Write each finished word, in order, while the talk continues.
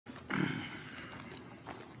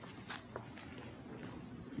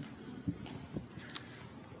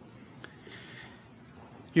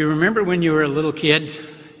You remember when you were a little kid,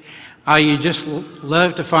 how you just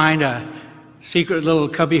loved to find a secret little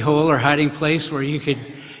cubby hole or hiding place where you could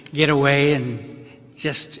get away and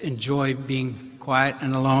just enjoy being quiet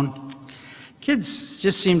and alone? Kids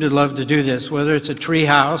just seem to love to do this, whether it's a tree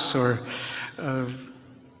house or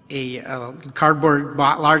a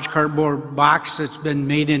large cardboard box that's been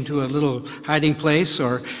made into a little hiding place,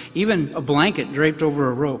 or even a blanket draped over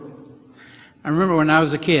a rope. I remember when I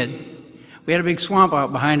was a kid, we had a big swamp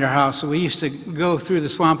out behind our house, so we used to go through the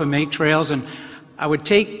swamp and make trails, and I would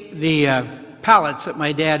take the pallets that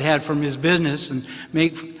my dad had from his business and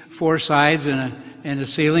make 4 sides and a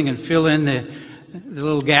ceiling and fill in the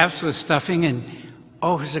little gaps with stuffing, and it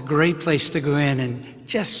was a great place to go in and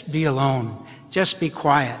just be alone, just be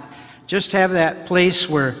quiet, just have that place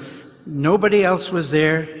where nobody else was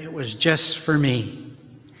there. It was just for me.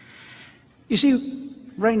 You see,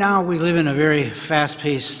 right now we live in a very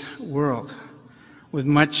fast-paced world with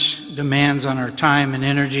much demands on our time and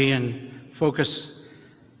energy and focus,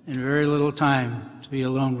 and very little time to be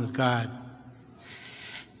alone with God.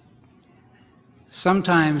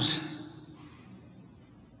 Sometimes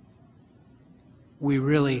we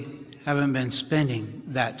really haven't been spending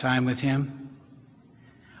that time with Him.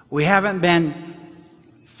 We haven't been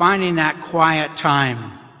finding that quiet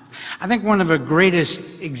time. I think one of the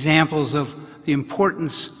greatest examples of the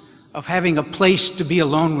importance of having a place to be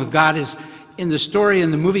alone with God is in the story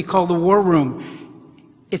in the movie called The War Room.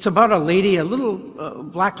 It's about a lady, a little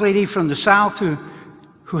black lady from the South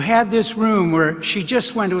who had this room where she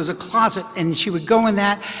just went. It was a closet, and she would go in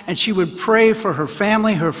that and she would pray for her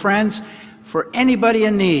family, her friends, for anybody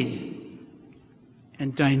in need.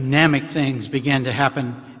 And dynamic things began to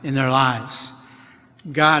happen in their lives.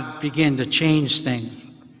 God began to change things.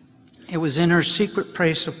 It was in her secret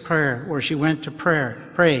place of prayer where she went to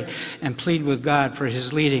pray and plead with God for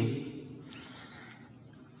His leading.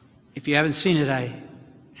 If you haven't seen it, I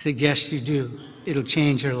suggest you do. It'll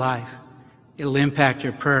change your life. It'll impact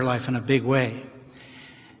your prayer life in a big way.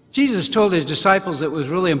 Jesus told His disciples it was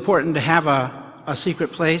really important to have a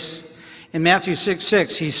secret place. In Matthew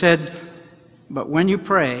 6:6, He said, "But when you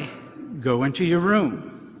pray, go into your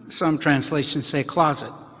room." Some translations say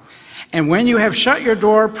closet. "And when you have shut your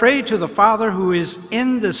door, pray to the Father who is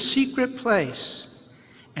in the secret place,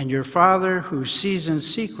 and your Father who sees in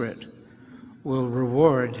secret will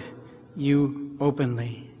reward you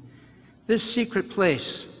openly." This secret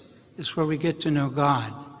place is where we get to know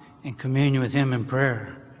God and commune with Him in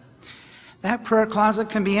prayer. That prayer closet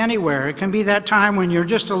can be anywhere. It can be that time when you're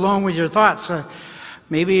just alone with your thoughts.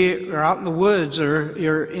 Maybe you're out in the woods, or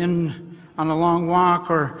you're on a long walk,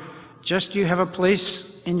 or just you have a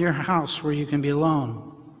place in your house where you can be alone.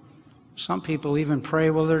 Some people even pray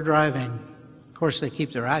while they're driving. Of course, they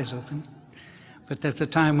keep their eyes open, but that's a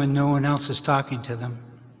time when no one else is talking to them.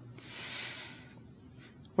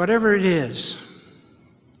 Whatever it is,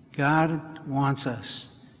 God wants us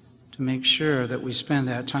to make sure that we spend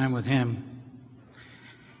that time with Him.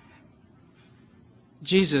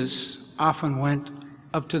 Jesus often went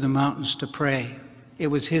up to the mountains to pray. It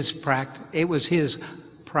was His practice. It was His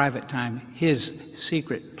private time, His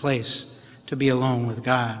secret place to be alone with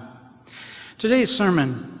God. Today's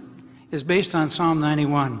sermon is based on Psalm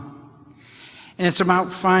 91, and it's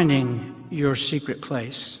about finding your secret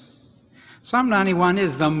place. Psalm 91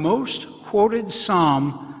 is the most quoted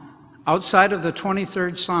psalm outside of the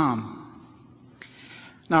 23rd Psalm.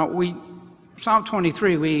 Now, Psalm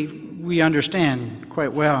 23, we understand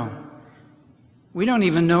quite well. We don't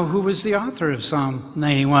even know who was the author of Psalm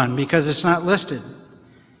 91 because it's not listed.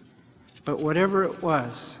 But whatever it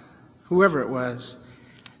was, whoever it was,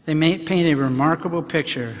 they paint a remarkable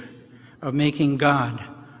picture of making God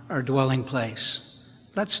our dwelling place.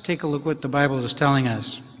 Let's take a look what the Bible is telling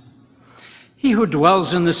us. "He who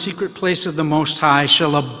dwells in the secret place of the Most High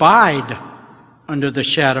shall abide under the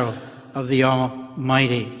shadow of the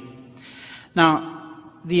Almighty." Now,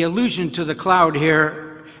 the allusion to the cloud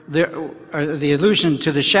here, the allusion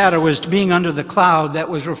to the shadow was being under the cloud that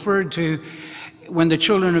was referred to when the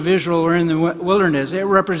children of Israel were in the wilderness. It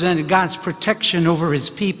represented God's protection over His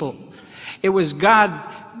people. It was God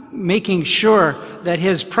making sure that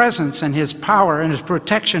His presence and His power and His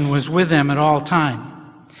protection was with them at all times.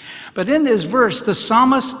 But in this verse, the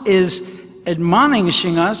psalmist is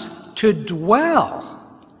admonishing us to dwell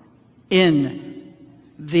in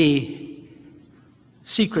the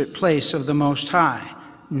secret place of the Most High,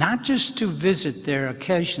 not just to visit there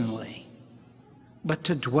occasionally, but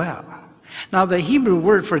to dwell. Now, the Hebrew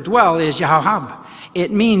word for dwell is yahab.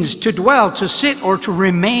 It means to dwell, to sit, or to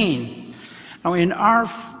remain. Now, in our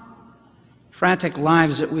frantic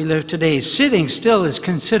lives that we live today, sitting still is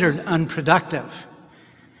considered unproductive.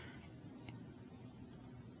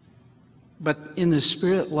 But in the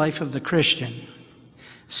spirit life of the Christian,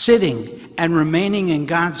 sitting and remaining in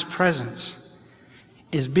God's presence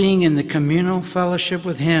is being in the communal fellowship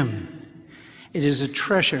with Him. It is a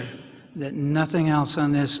treasure that nothing else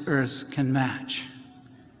on this earth can match.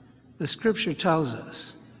 The Scripture tells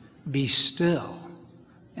us, "Be still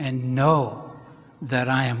and know that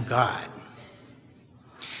I am God."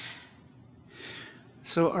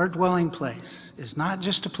 So our dwelling place is not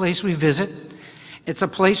just a place we visit, it's a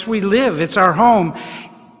place we live, it's our home.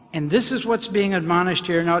 And this is what's being admonished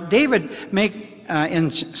here. Now, David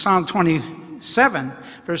in Psalm 27,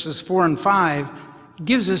 verses 4 and 5,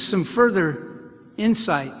 gives us some further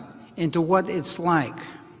insight into what it's like.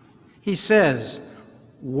 He says,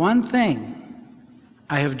 "One thing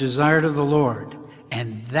I have desired of the Lord,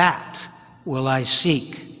 and that will I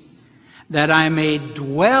seek, that I may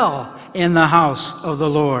dwell in the house of the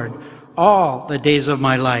Lord all the days of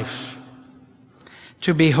my life,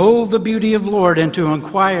 to behold the beauty of the Lord and to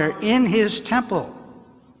inquire in His temple.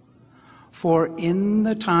 For in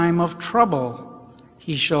the time of trouble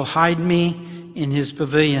He shall hide me in His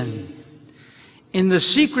pavilion. In the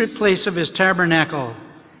secret place of His tabernacle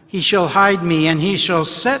He shall hide me, and He shall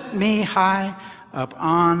set me high up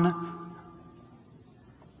on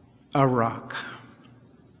a rock."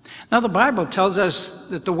 Now, the Bible tells us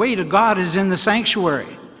that the way to God is in the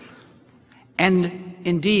sanctuary. And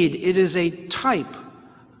indeed, it is a type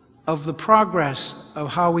of the progress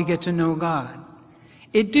of how we get to know God.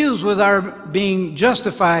 It deals with our being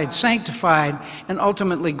justified, sanctified, and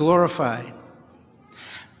ultimately glorified.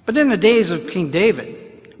 But in the days of King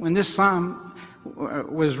David, when this psalm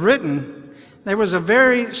was written, there was a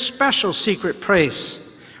very special secret place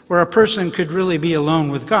where a person could really be alone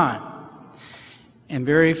with God. And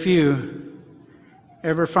very few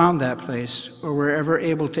ever found that place or were ever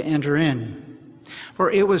able to enter in.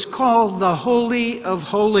 For it was called the Holy of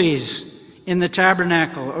Holies in the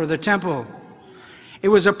tabernacle or the temple. It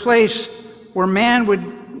was a place where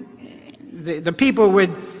the people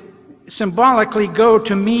would symbolically go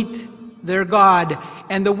to meet their God.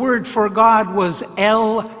 And the word for God was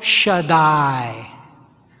El Shaddai,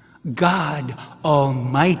 God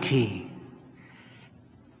Almighty,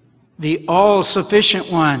 the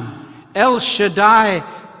all-sufficient one. El Shaddai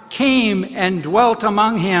came and dwelt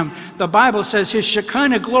among him. The Bible says His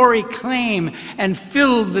Shekinah glory came and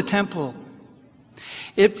filled the temple.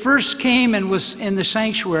 It first came and was in the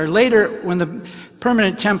sanctuary. Later, when the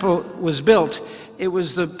permanent temple was built, it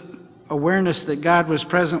was the awareness that God was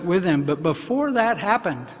present with him. But before that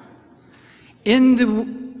happened,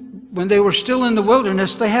 when they were still in the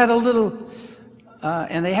wilderness, they had a little,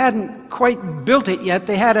 and they hadn't quite built it yet,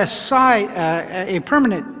 they had a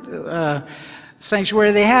permanent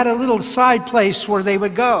sanctuary. They had a little side place where they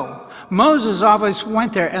would go. Moses always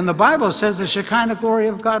went there, and the Bible says the Shekinah glory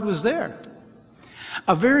of God was there.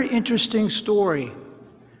 A very interesting story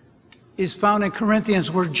is found in Corinthians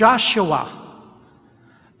where Joshua,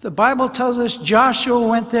 the Bible tells us Joshua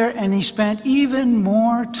went there and he spent even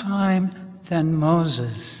more time than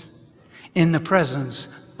Moses in the presence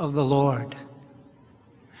of the Lord.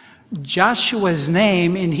 Joshua's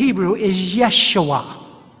name in Hebrew is Yeshua,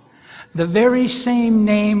 the very same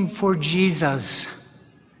name for Jesus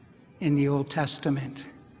in the Old Testament.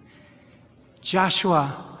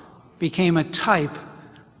 Joshua became a type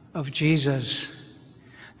of Jesus.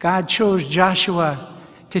 God chose Joshua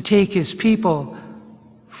to take His people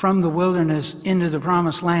from the wilderness into the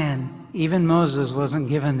promised land. Even Moses wasn't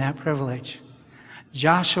given that privilege.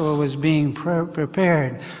 Joshua was being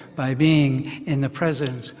prepared by being in the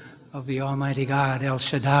presence of the Almighty God, El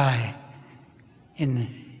Shaddai, in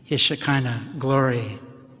His Shekinah glory.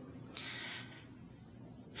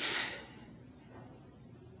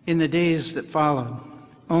 In the days that followed,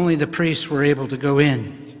 only the priests were able to go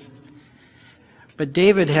in. But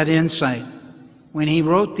David had insight. When he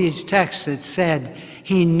wrote these texts, it said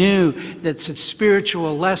he knew that the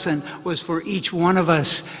spiritual lesson was for each one of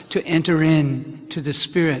us to enter in to the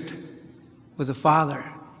Spirit with the Father.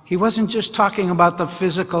 He wasn't just talking about the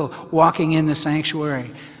physical walking in the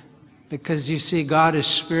sanctuary, because you see, God is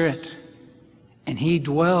Spirit, and He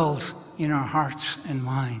dwells in our hearts and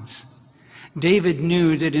minds. David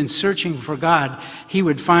knew that in searching for God, he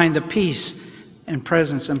would find the peace and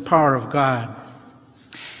presence and power of God.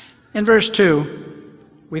 In verse 2,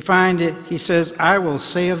 we find it, he says, "I will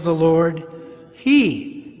say of the Lord,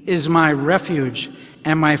 He is my refuge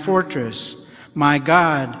and my fortress, my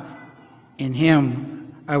God, in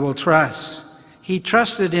Him I will trust." He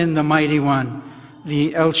trusted in the Mighty One,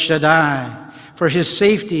 the El Shaddai, for his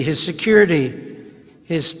safety, his security,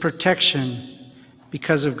 his protection,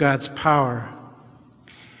 because of God's power.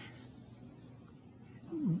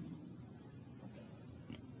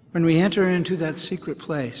 When we enter into that secret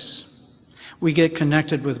place, we get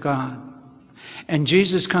connected with God. And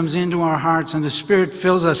Jesus comes into our hearts, and the Spirit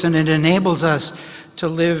fills us, and it enables us to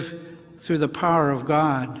live through the power of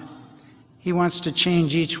God. He wants to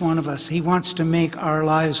change each one of us. He wants to make our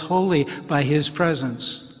lives holy by His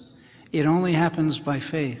presence. It only happens by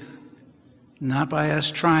faith, not by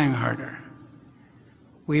us trying harder.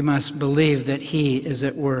 We must believe that He is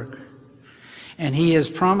at work. And He has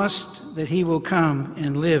promised that He will come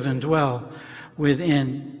and live and dwell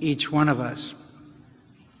within each one of us.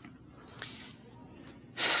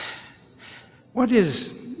 What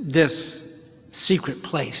is this secret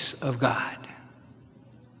place of God?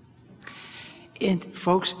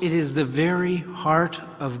 Folks, it is the very heart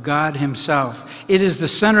of God Himself. It is the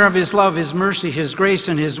center of His love, His mercy, His grace,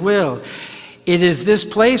 and His will. It is this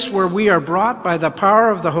place where we are brought by the power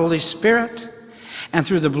of the Holy Spirit and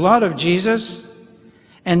through the blood of Jesus.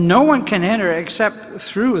 And no one can enter except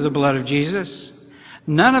through the blood of Jesus.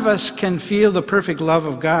 None of us can feel the perfect love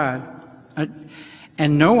of God.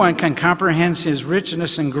 And no one can comprehend His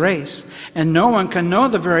richness and grace. And no one can know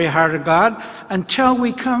the very heart of God until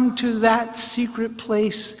we come to that secret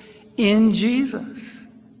place in Jesus.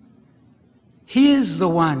 He is the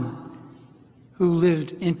one who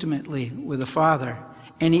lived intimately with the Father.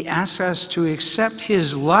 And He asks us to accept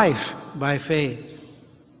His life by faith.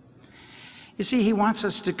 You see, He wants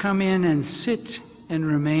us to come in and sit and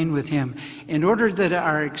remain with Him in order that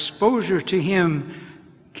our exposure to Him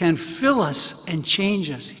can fill us and change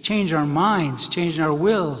change our minds, change our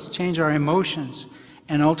wills, change our emotions,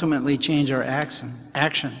 and ultimately change our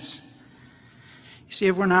actions. You see,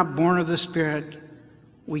 if we're not born of the Spirit,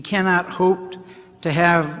 we cannot hope to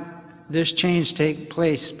have this change take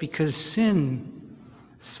place because sin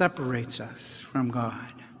separates us from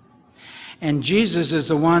God. And Jesus is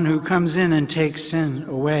the one who comes in and takes sin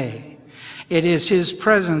away. It is His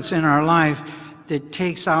presence in our life that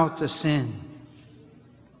takes out the sin.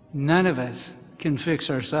 None of us can fix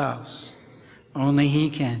ourselves. Only He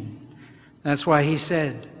can. That's why He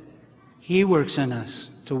said He works in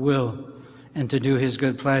us to will and to do His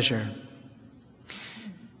good pleasure.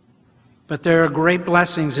 But there are great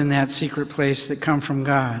blessings in that secret place that come from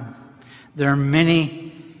God. There are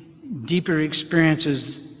many deeper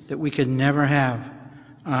experiences that we could never have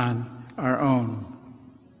on our own.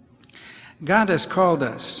 God has called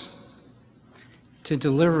us to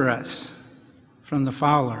deliver us from the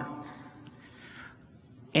fowler.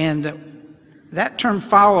 And that term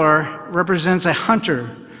fowler represents a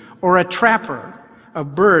hunter or a trapper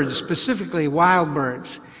of birds, specifically wild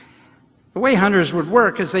birds. The way hunters would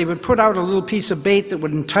work is they would put out a little piece of bait that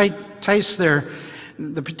would entice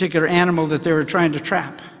the particular animal that they were trying to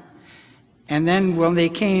trap. And then when they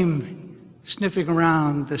came sniffing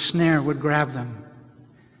around, the snare would grab them.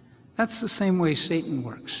 That's the same way Satan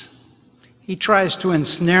works. He tries to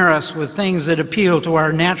ensnare us with things that appeal to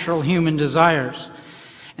our natural human desires.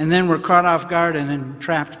 And then we're caught off guard and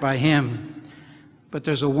entrapped by him. But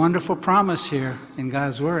there's a wonderful promise here in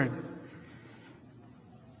God's Word.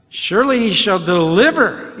 Surely He shall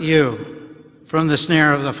deliver you from the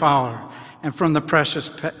snare of the fowler and from the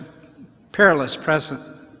perilous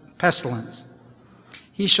pestilence.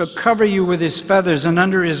 He shall cover you with His feathers, and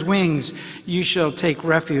under His wings you shall take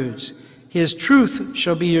refuge. His truth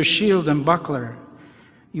shall be your shield and buckler.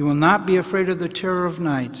 You will not be afraid of the terror of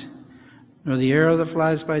night, nor the arrow that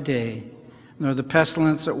flies by day, nor the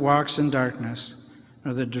pestilence that walks in darkness,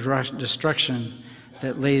 nor the destruction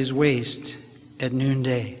that lays waste at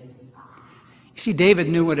noonday. You see, David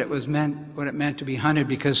knew what it meant to be hunted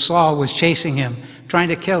because Saul was chasing him, trying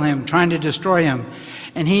to kill him, trying to destroy him.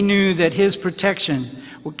 And he knew that his protection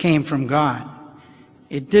came from God.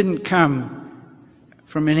 It didn't come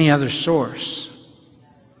from any other source.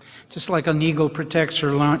 Just like an eagle protects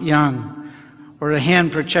her young, or a hen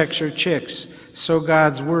protects her chicks, so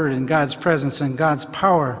God's Word and God's presence and God's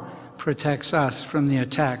power protects us from the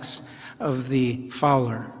attacks of the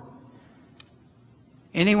fowler.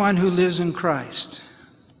 Anyone who lives in Christ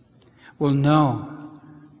will know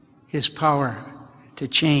His power to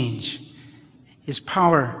change, His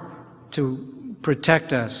power to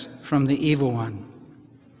protect us from the evil one.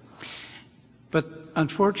 But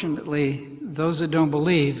unfortunately, those that don't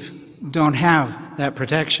believe don't have that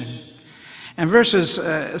protection. And verses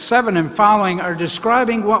 7 and following are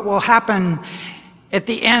describing what will happen at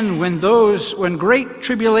the end when great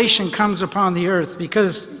tribulation comes upon the earth,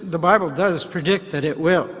 because the Bible does predict that it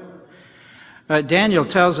will. Daniel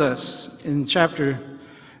tells us in chapter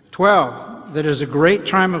 12 that there's a great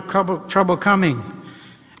time of trouble coming.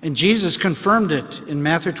 And Jesus confirmed it in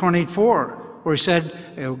Matthew 24, where He said,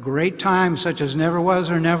 a great time such as never was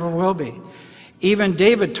or never will be. Even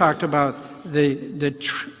David talked about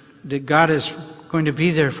that God is going to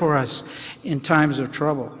be there for us in times of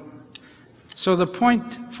trouble. So the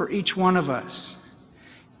point for each one of us,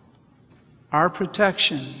 our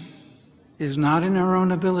protection is not in our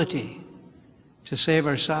own ability to save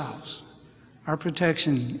ourselves. Our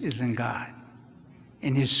protection is in God,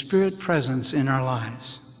 in His Spirit presence in our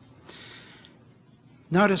lives.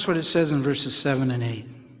 Notice what it says in verses 7 and 8.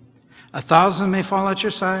 1,000 may fall at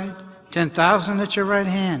your side, 10,000 at your right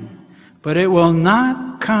hand, but it will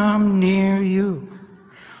not come near you.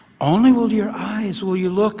 Only will you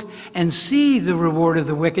look and see the reward of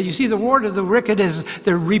the wicked. You see, the reward of the wicked is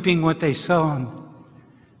they're reaping what they sown.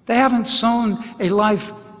 They haven't sown a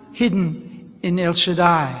life hidden in El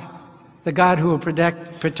Shaddai, the God who will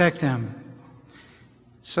protect them.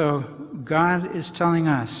 So God is telling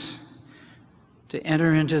us to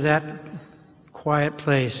enter into that quiet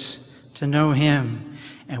place, to know Him,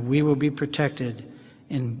 and we will be protected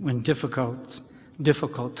when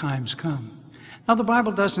difficult times come. Now, the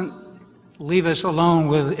Bible doesn't leave us alone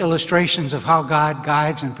with illustrations of how God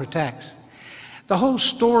guides and protects. The whole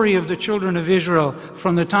story of the children of Israel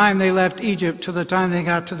from the time they left Egypt to the time they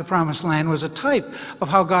got to the Promised Land was a type of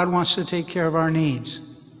how God wants to take care of our needs.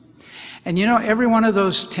 And you know, every one of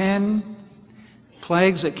those 10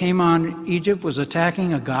 plagues that came on Egypt was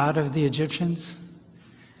attacking a god of the Egyptians.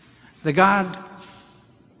 The God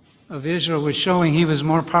of Israel was showing He was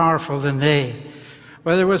more powerful than they.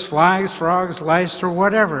 Whether it was flies, frogs, lice, or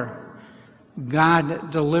whatever, God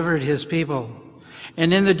delivered His people.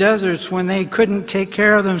 And in the deserts, when they couldn't take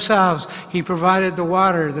care of themselves, He provided the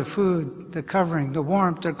water, the food, the covering, the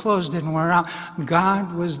warmth. Their clothes didn't wear out.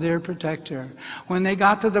 God was their protector. When they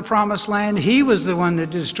got to the Promised Land, He was the one that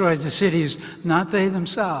destroyed the cities, not they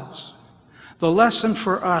themselves. The lesson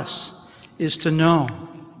for us is to know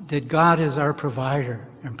that God is our provider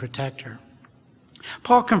and protector.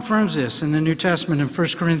 Paul confirms this in the New Testament in 1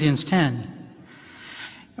 Corinthians 10,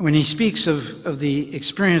 when he speaks of the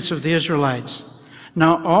experience of the Israelites.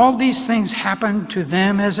 Now all these things happened to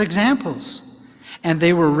them as examples, and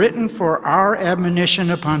they were written for our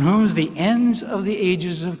admonition, upon whom the ends of the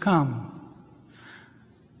ages have come.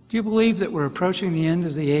 Do you believe that we're approaching the end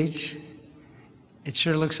of the age? It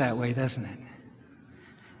sure looks that way, doesn't it?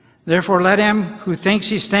 Therefore let him who thinks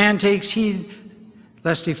he stands take heed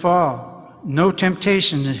lest he fall. No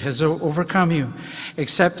temptation has overcome you,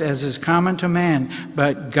 except as is common to man.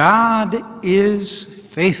 But God is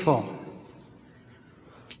faithful.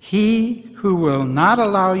 He who will not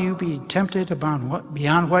allow you be tempted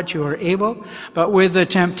beyond what you are able, but with the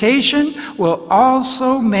temptation will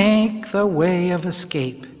also make the way of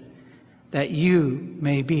escape, that you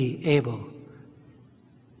may be able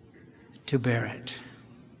to bear it.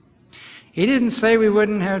 He didn't say we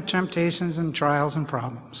wouldn't have temptations and trials and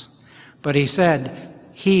problems. But He said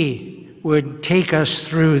He would take us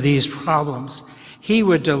through these problems. He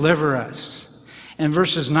would deliver us. And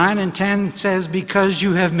verses 9 and 10 says, because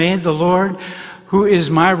you have made the Lord, who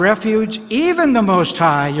is my refuge, even the Most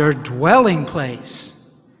High, your dwelling place,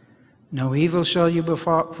 no evil shall you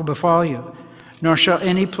befall you, nor shall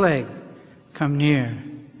any plague come near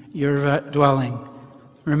your dwelling.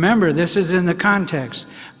 Remember, this is in the context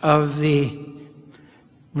of the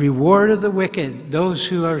reward of the wicked, those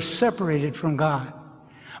who are separated from God.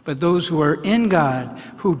 But those who are in God,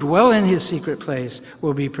 who dwell in His secret place,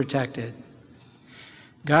 will be protected.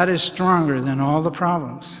 God is stronger than all the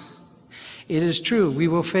problems. It is true we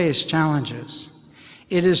will face challenges.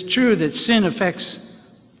 It is true that sin affects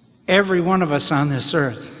every one of us on this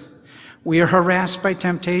earth. We are harassed by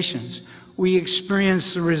temptations. We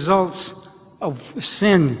experience the results of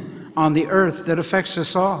sin on the earth that affects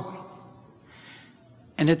us all.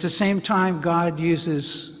 And at the same time, God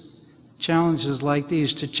uses challenges like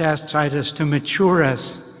these to chastise us, to mature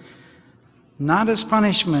us, not as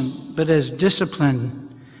punishment, but as discipline,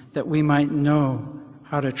 that we might know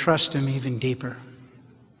how to trust Him even deeper.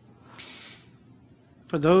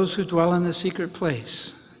 For those who dwell in the secret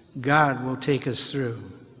place, God will take us through.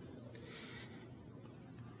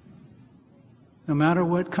 No matter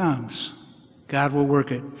what comes, God will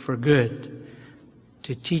work it for good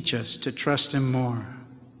to teach us to trust Him more.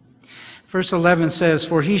 Verse 11 says,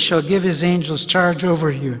 for He shall give His angels charge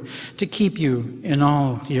over you to keep you in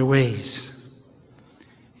all your ways.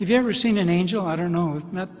 Have you ever seen an angel? I don't know,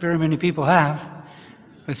 not very many people have,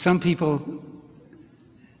 but some people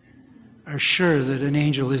are sure that an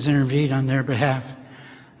angel has intervened on their behalf.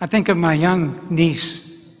 I think of my young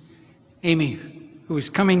niece, Amy, who was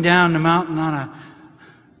coming down the mountain on a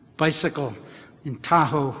bicycle in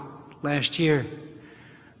Tahoe last year,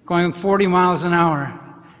 going 40 miles an hour.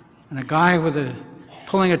 And a guy with a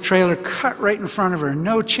pulling a trailer cut right in front of her,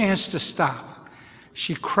 no chance to stop.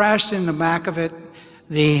 She crashed in the back of it.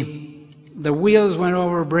 The wheels went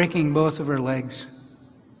over, breaking both of her legs.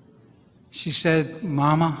 She said,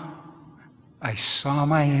 "Mama, I saw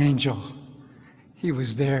my angel. He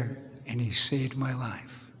was there, and he saved my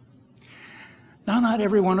life." Now, not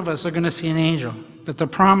every one of us are going to see an angel, but the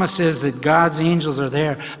promise is that God's angels are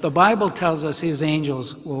there. The Bible tells us his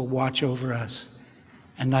angels will watch over us,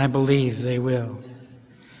 and I believe they will.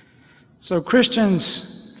 So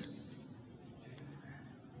Christians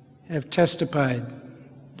have testified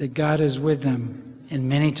that God is with them in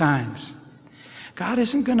many times. God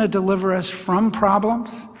isn't going to deliver us from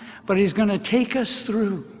problems, but he's going to take us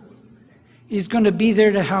through. He's going to be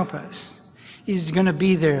there to help us. He's going to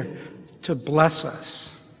be there to bless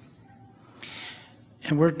us.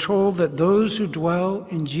 And we're told that those who dwell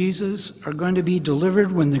in Jesus are going to be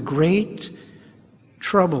delivered when the great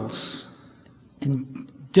troubles and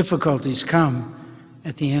difficulties come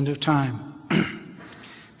at the end of time.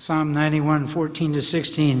 Psalm 91,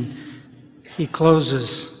 14-16, he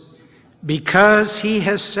closes, "Because he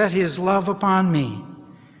has set his love upon me,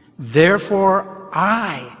 therefore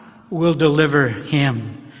I will deliver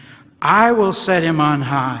him. I will set him on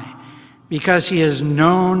high, because he has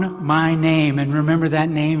known my name." And remember, that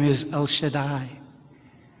name is El Shaddai,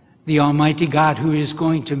 the Almighty God who is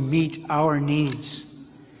going to meet our needs.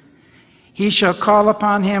 "He shall call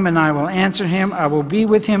upon him, and I will answer him. I will be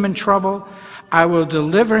with him in trouble. I will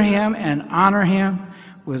deliver him and honor him.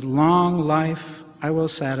 With long life I will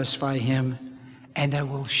satisfy him, and I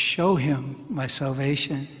will show him my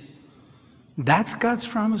salvation." That's God's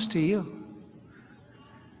promise to you.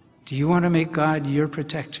 Do you want to make God your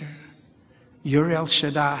protector? Your El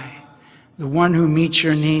Shaddai, the one who meets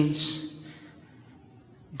your needs.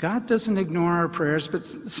 God doesn't ignore our prayers, but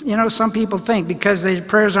some people think because their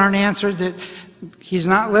prayers aren't answered that he's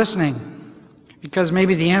not listening. Because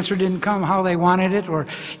maybe the answer didn't come how they wanted it, or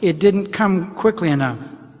it didn't come quickly enough.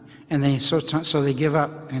 And so they give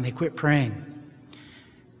up and they quit praying.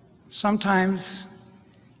 Sometimes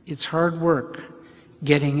it's hard work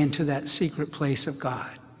getting into that secret place of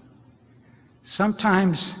God.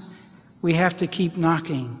 Sometimes we have to keep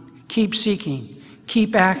knocking, keep seeking,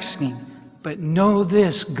 keep asking. But know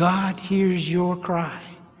this, God hears your cry.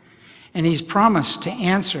 And he's promised to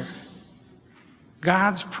answer.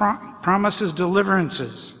 God promises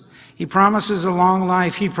deliverances. He promises a long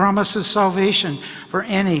life. He promises salvation for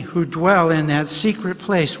any who dwell in that secret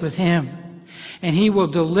place with him. And he will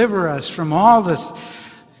deliver us from all the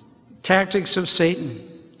tactics of Satan.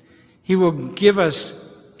 He will give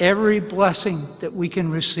us every blessing that we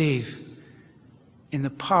can receive in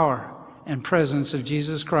the power and presence of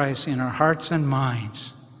Jesus Christ in our hearts and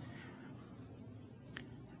minds.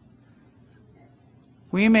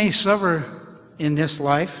 We may suffer in this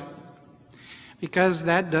life, because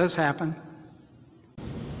that does happen.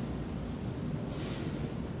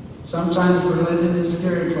 Sometimes we're led into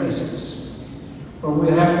scary places where we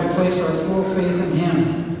have to place our full faith in him.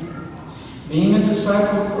 Being a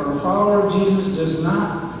disciple or a follower of Jesus is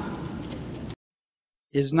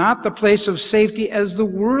not the place of safety as the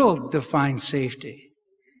world defines safety,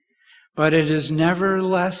 but it is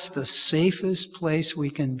nevertheless the safest place we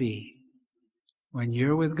can be. When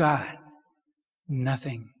you're with God,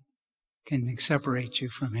 nothing can separate you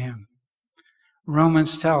from him.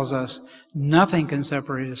 Romans tells us nothing can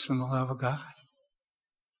separate us from the love of God,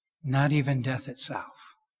 not even death itself,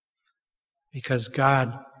 because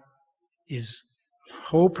God, his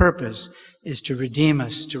whole purpose is to redeem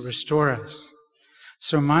us, to restore us.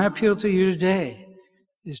 So my appeal to you today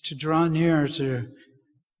is to draw near to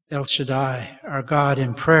El Shaddai, our God,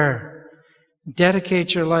 in prayer.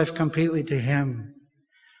 Dedicate your life completely to him.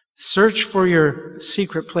 Search for your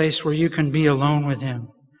secret place where you can be alone with him.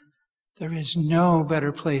 There is no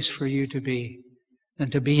better place for you to be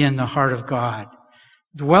than to be in the heart of God,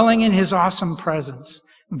 dwelling in his awesome presence,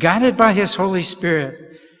 guided by his Holy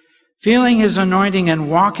Spirit, feeling his anointing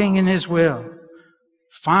and walking in his will.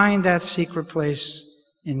 Find that secret place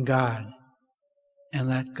in God and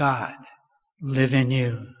let God live in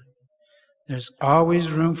you. There's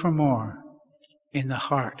always room for more in the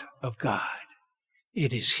heart of God.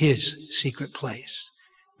 It is his secret place.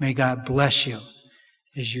 May God bless you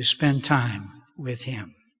as you spend time with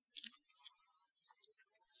him.